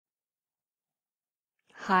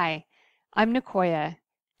Hi, I'm Nicoya,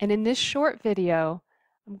 and in this short video,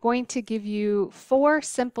 I'm going to give you 4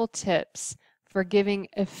 simple tips for giving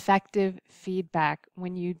effective feedback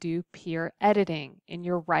when you do peer editing in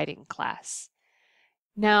your writing class.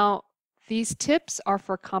 Now, these tips are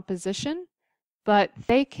for composition, but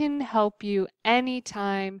they can help you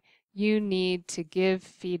anytime you need to give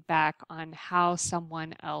feedback on how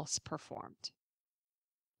someone else performed.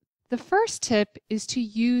 The first tip is to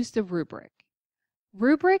use the rubric.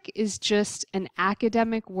 Rubric is just an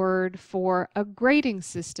academic word for a grading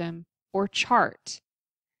system or chart.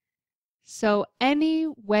 So any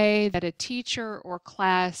way that a teacher or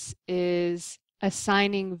class is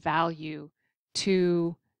assigning value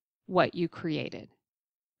to what you created.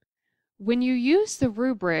 When you use the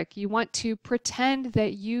rubric, you want to pretend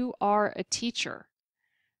that you are a teacher.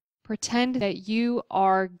 Pretend that you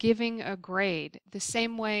are giving a grade the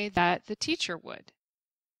same way that the teacher would.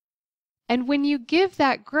 And when you give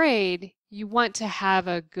that grade, you want to have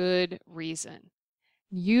a good reason.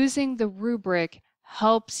 Using the rubric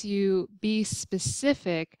helps you be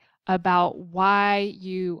specific about why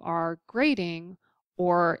you are grading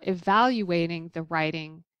or evaluating the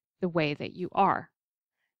writing the way that you are.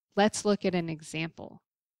 Let's look at an example.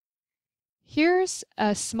 Here's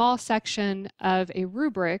a small section of a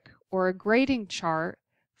rubric or a grading chart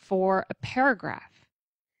for a paragraph.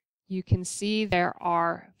 You can see there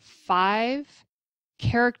are 5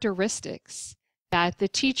 characteristics that the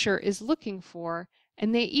teacher is looking for,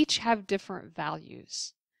 and they each have different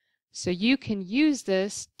values. So you can use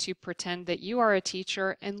this to pretend that you are a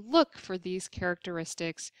teacher and look for these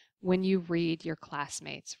characteristics when you read your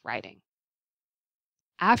classmates' writing.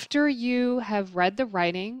 After you have read the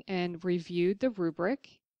writing and reviewed the rubric,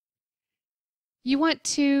 you want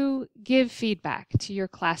to give feedback to your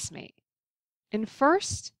classmate. And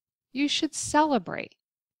first, you should celebrate.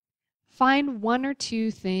 Find 1 or 2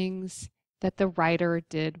 things that the writer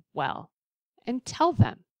did well and tell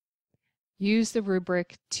them. Use the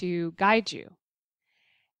rubric to guide you.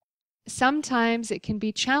 Sometimes it can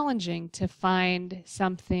be challenging to find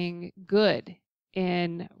something good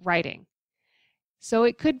in writing. So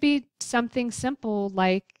it could be something simple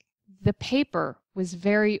like the paper was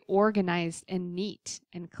very organized and neat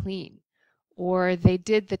and clean, or they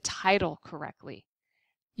did the title correctly.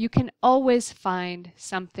 You can always find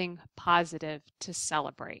something positive to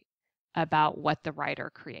celebrate about what the writer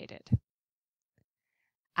created.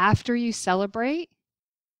 After you celebrate,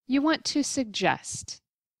 you want to suggest.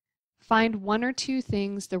 Find 1 or 2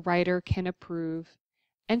 things the writer can approve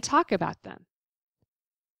and talk about them.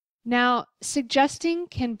 Now, suggesting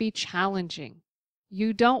can be challenging.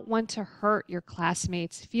 You don't want to hurt your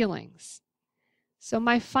classmates' feelings. So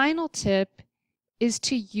my final tip is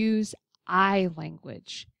to use I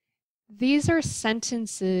language. These are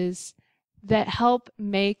sentences that help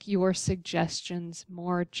make your suggestions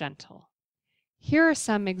more gentle. Here are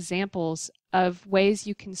some examples of ways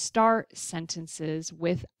you can start sentences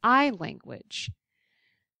with I language.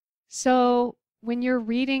 So when you're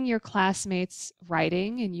reading your classmates'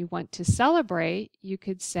 writing and you want to celebrate, you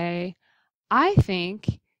could say, I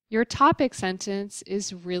think your topic sentence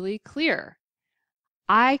is really clear.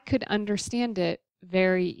 I could understand it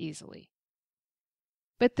very easily.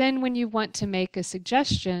 But then when you want to make a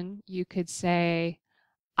suggestion, you could say,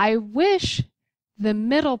 I wish the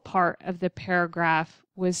middle part of the paragraph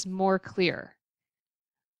was more clear.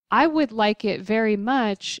 I would like it very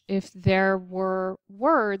much if there were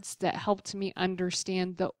words that helped me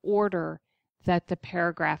understand the order that the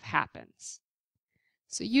paragraph happens.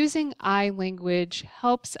 So using I language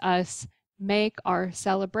helps us make our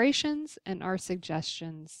celebrations and our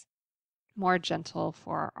suggestions more gentle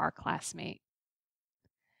for our classmate.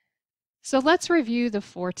 So let's review the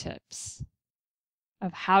 4 tips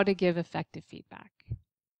of how to give effective feedback.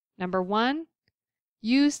 Number 1,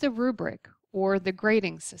 use the rubric or the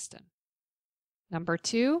grading system. Number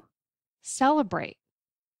 2, celebrate.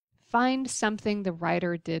 Find something the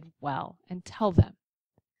writer did well and tell them.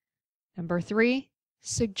 Number 3,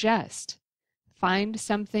 suggest. Find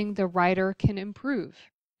something the writer can improve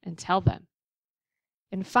and tell them.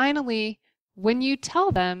 And finally, when you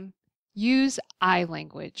tell them, use I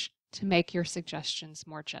language to make your suggestions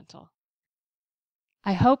more gentle.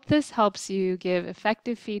 I hope this helps you give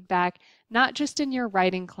effective feedback, not just in your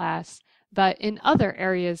writing class, but in other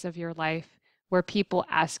areas of your life where people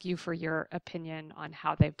ask you for your opinion on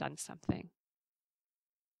how they've done something.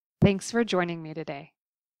 Thanks for joining me today.